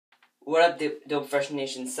What up, Dope Fresh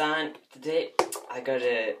Nation San? Today, I got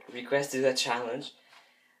a request to do a challenge.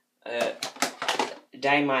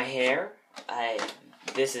 Dye my hair.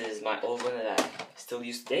 This is my old one that I still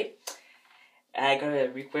use today. I got a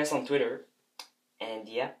request on Twitter, and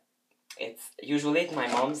yeah, it's usually my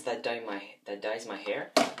mom's that dyes my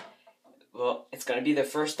hair. Well, it's gonna be the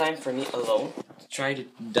first time for me alone to try to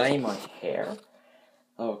dye my hair.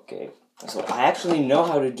 Okay, so I actually know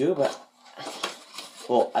how to do, but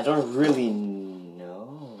well, I don't really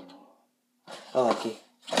know. Oh, okay.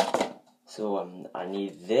 So I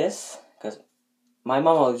need this because my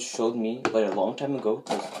mom always showed me, but a long time ago.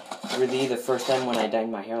 It was really the first time when I dyed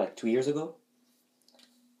my hair, like 2 years ago.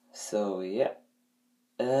 So yeah.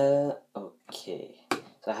 Okay.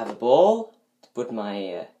 So I have a bowl to put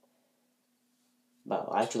my.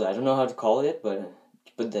 Well, actually, I don't know how to call it, but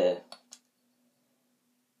to put the.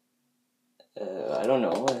 I don't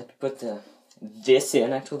know. To put this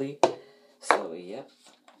in actually. So yeah.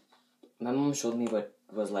 My mom showed me, but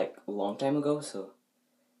it was like a long time ago. So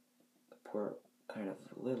pour kind of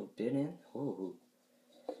a little bit in. Ooh.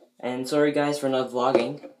 And sorry guys for not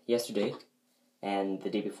vlogging yesterday and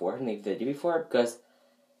the day before. Maybe the day before because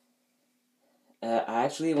I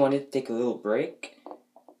actually wanted to take a little break.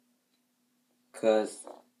 Because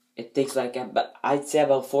it takes like I'd say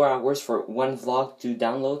about 4 hours for one vlog to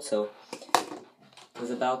download, so it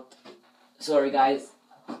was about. Sorry guys,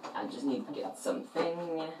 I just need to get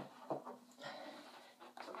something.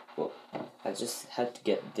 Well, I just had to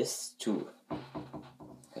get this too.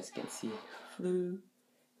 As you can see,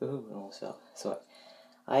 so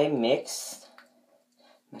I mixed.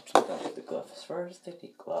 I'm actually going with the gloves first. I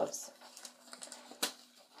take gloves.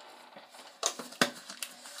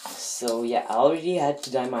 So yeah, I already had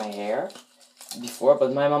to dye my hair before,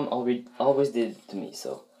 but my mom always did it to me,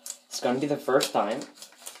 so it's gonna be the first time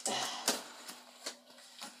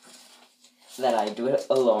that I do it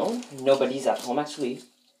alone. Nobody's at home actually.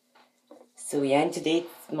 So yeah, and today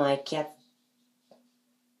it's my cat.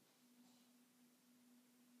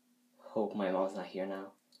 Hope my mom's not here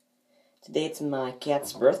now. Today it's my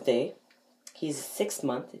cat's birthday. He's 6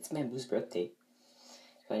 months. It's my boo's birthday.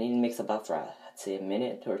 So I need to mix about for I'd say a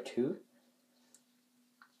minute or two.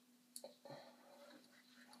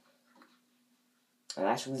 I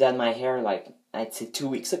actually dyed my hair like I'd say 2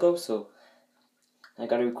 weeks ago, so I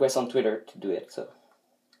got a request on Twitter to do it, so.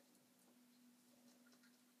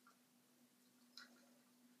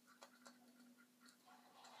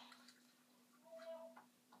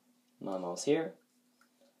 My mom's here.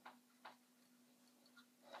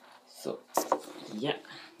 So, yeah.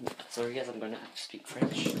 Sorry guys, I'm gonna have to speak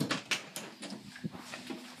French.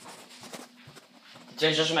 Tu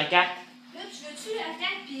vas chercher ma carte? Là, tu veux-tu la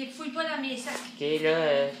carte puis fouille pas dans mes sacs? Ok,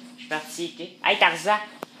 là, je suis parti, ok? Hey Tarzan!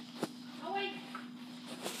 Ah oui.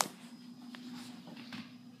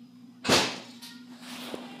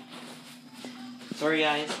 Sorry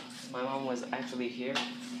guys, my mom was actually here.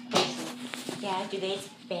 Yeah, today's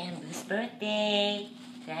Bamboo's birthday.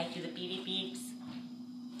 Say hi to the PV peeps.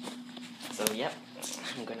 So, yep,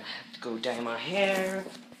 I'm gonna have to go dye my hair.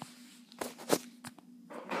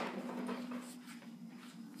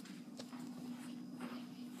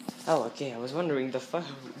 Oh, okay, I was wondering the fuck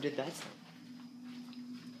who did that.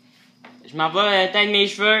 Je m'en vais teindre mes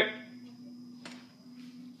cheveux.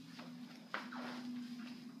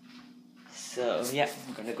 So, yeah,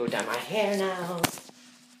 I'm gonna go dye my hair now.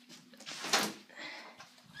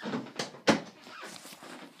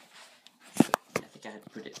 I think I had to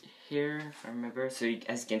put it here, if I remember. So,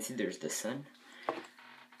 as you can see, there's the sun.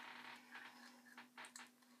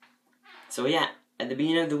 So, yeah, at the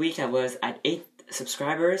beginning of the week, I was at 8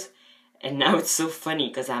 subscribers. And now it's so funny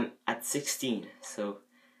because I'm at 16. So,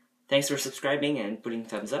 thanks for subscribing and putting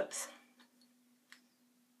thumbs ups.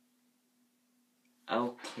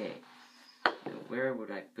 Okay. Where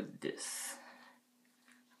would I put this?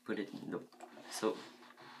 Put it in the. So,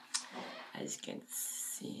 as you can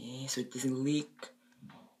see, so it doesn't leak.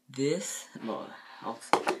 This, well,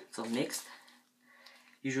 it's all mixed.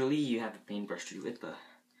 Usually you have a paintbrush to do it, but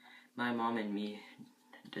my mom and me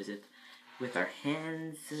does it with our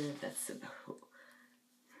hands. That's about.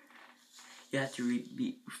 You have to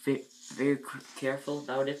be very careful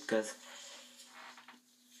about it because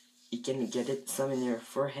you can get it some in your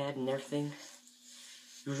forehead and everything.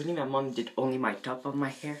 Usually my mom did only my top of my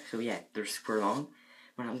hair, so yeah, they're super long.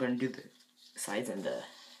 But I'm gonna do the sides and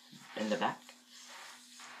the back.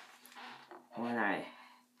 When I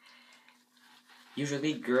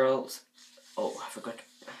usually girls, oh I forgot to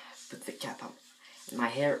put the cap on. My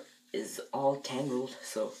hair is all tangled,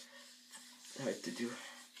 so it's hard to do.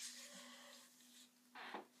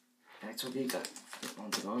 Actually got it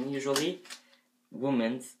won't be long. Usually,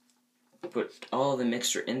 women put all the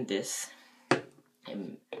mixture in this,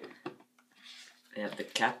 and they have the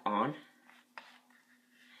cap on.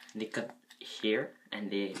 They cut here,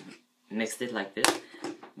 and they mixed it like this.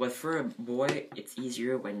 But for a boy, it's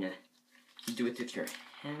easier when you do it with your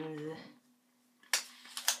hands.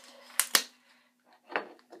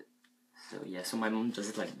 So yeah, so my mom does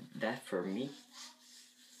it like that for me.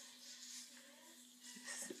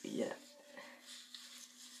 So yeah.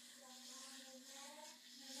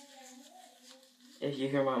 If you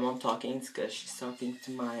hear my mom talking, it's because she's talking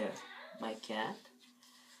to my cat.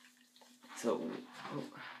 So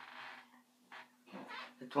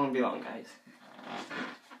it won't be long, guys.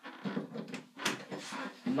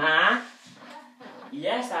 Ma,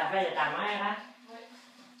 hier ça fait de ta mère, hein?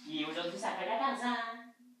 Puis aujourd'hui ça fait de Tarzan.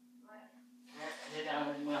 Je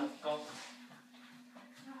me rends compte.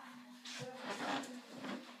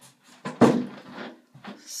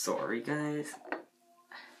 Sorry, guys.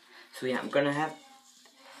 So yeah, I'm gonna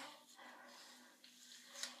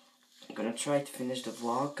try to finish the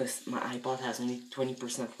vlog because my iPod has only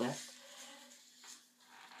 20% left,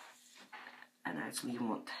 and I actually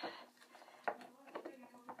want.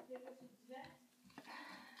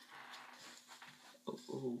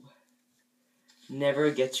 Oh.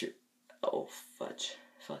 Never get your. Oh fudge!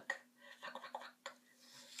 Fuck!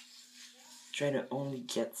 Try to only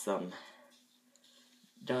get some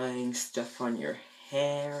dyeing stuff on your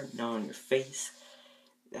hair, not on your face.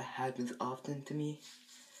 That happens often to me.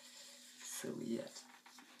 So yeah.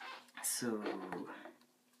 So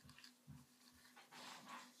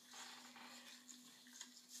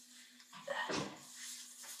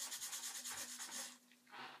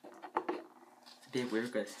it's a bit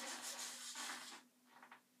weird, guys.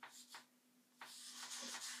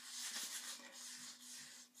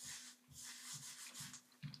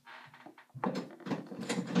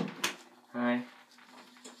 Hi.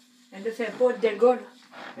 Elle ne fait pas de dégâts, là.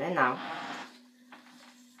 Mais non.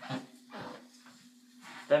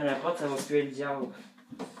 T'aimes la porte, ça va tuer le diable.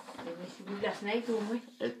 Je vais ouvrir la fenêtre au moins.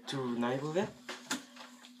 Est-tu naïve ouvert?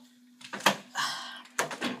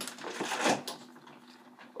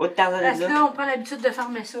 Autre Tarzan Parce de là. qu'on prend l'habitude de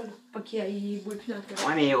fermer ça, là. Pas qu'il ne boit plus dans le terrain.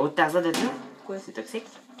 Ouais, mais autre Tarzan de là. Quoi? C'est toxique.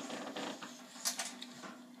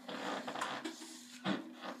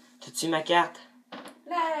 T'as-tu ma carte?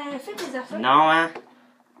 Là, fais tes affaires. Non, hein?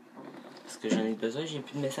 Parce que j'en ai besoin, j'ai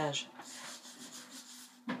plus de messages.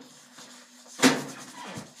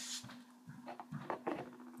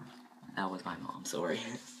 That was my mom, sorry.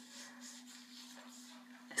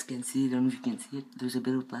 As you can see, I don't know if you can see it, there's a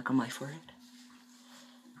bit of black on my forehead.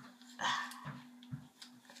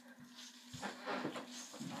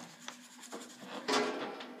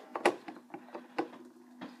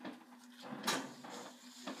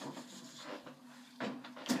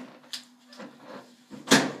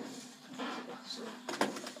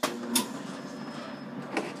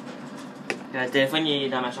 Le téléphone il est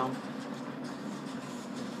dans ma chambre.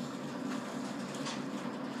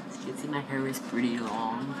 As you can see, my hair is pretty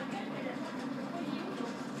long.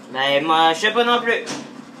 Mais moi, je sais pas non plus.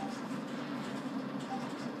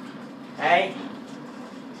 Hey!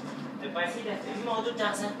 T'as pas essayé de filmer mon dos de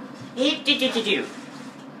Tarzan? Hip, tu.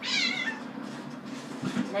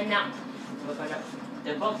 Non, non. Va pas là.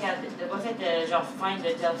 T'as pas fait genre find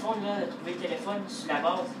le téléphone là, trouver le téléphone sur la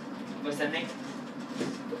base. Va sonner.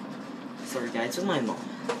 Sorry guys, it's with my mom.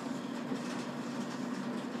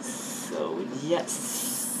 So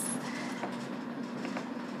yes.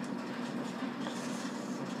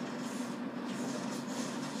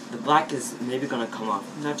 The black is maybe gonna come off.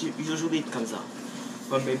 Not usually it comes off,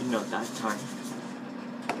 but maybe not that time.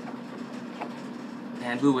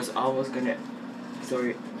 Bamboo was almost gonna.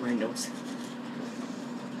 Sorry, my nose.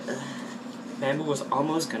 Bamboo was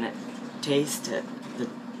almost gonna taste the.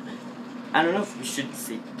 I don't know if we should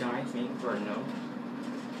say diving or no.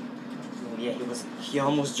 Well, yeah, he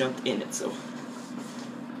almost jumped in it, so.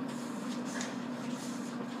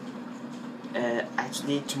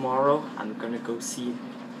 Actually, tomorrow I'm gonna go see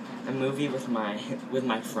a movie with my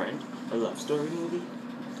friend, a love story movie.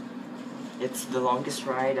 It's The Longest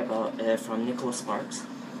Ride from Nicholas Sparks.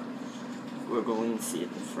 We're going to see it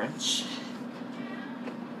in French.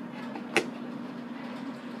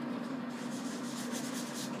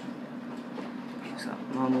 So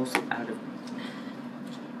I'm almost out of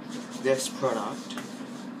this product.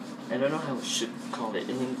 I don't know how I should call it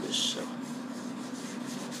in English. So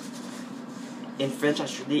in French,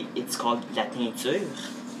 actually, it's called la teinture,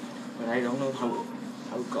 but I don't know how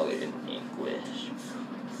to call it in English.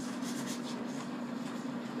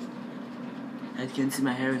 As you can see,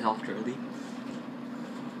 my hair is all curly.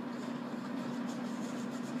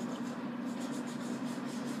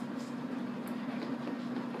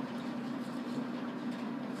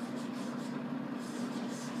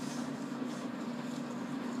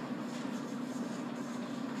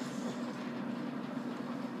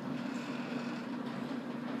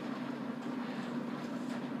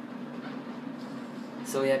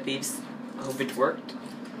 So yeah, peeps, I hope it worked.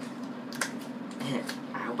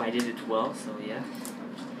 I hope I did it well, so yeah.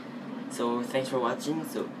 So thanks for watching.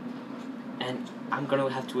 So, and I'm gonna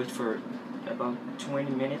have to wait for about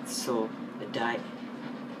 20 minutes so the dye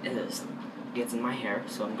gets in my hair.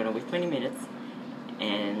 So I'm gonna wait 20 minutes,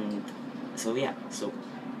 and so yeah. So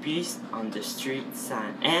peace on the street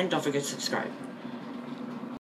sign, and don't forget to subscribe.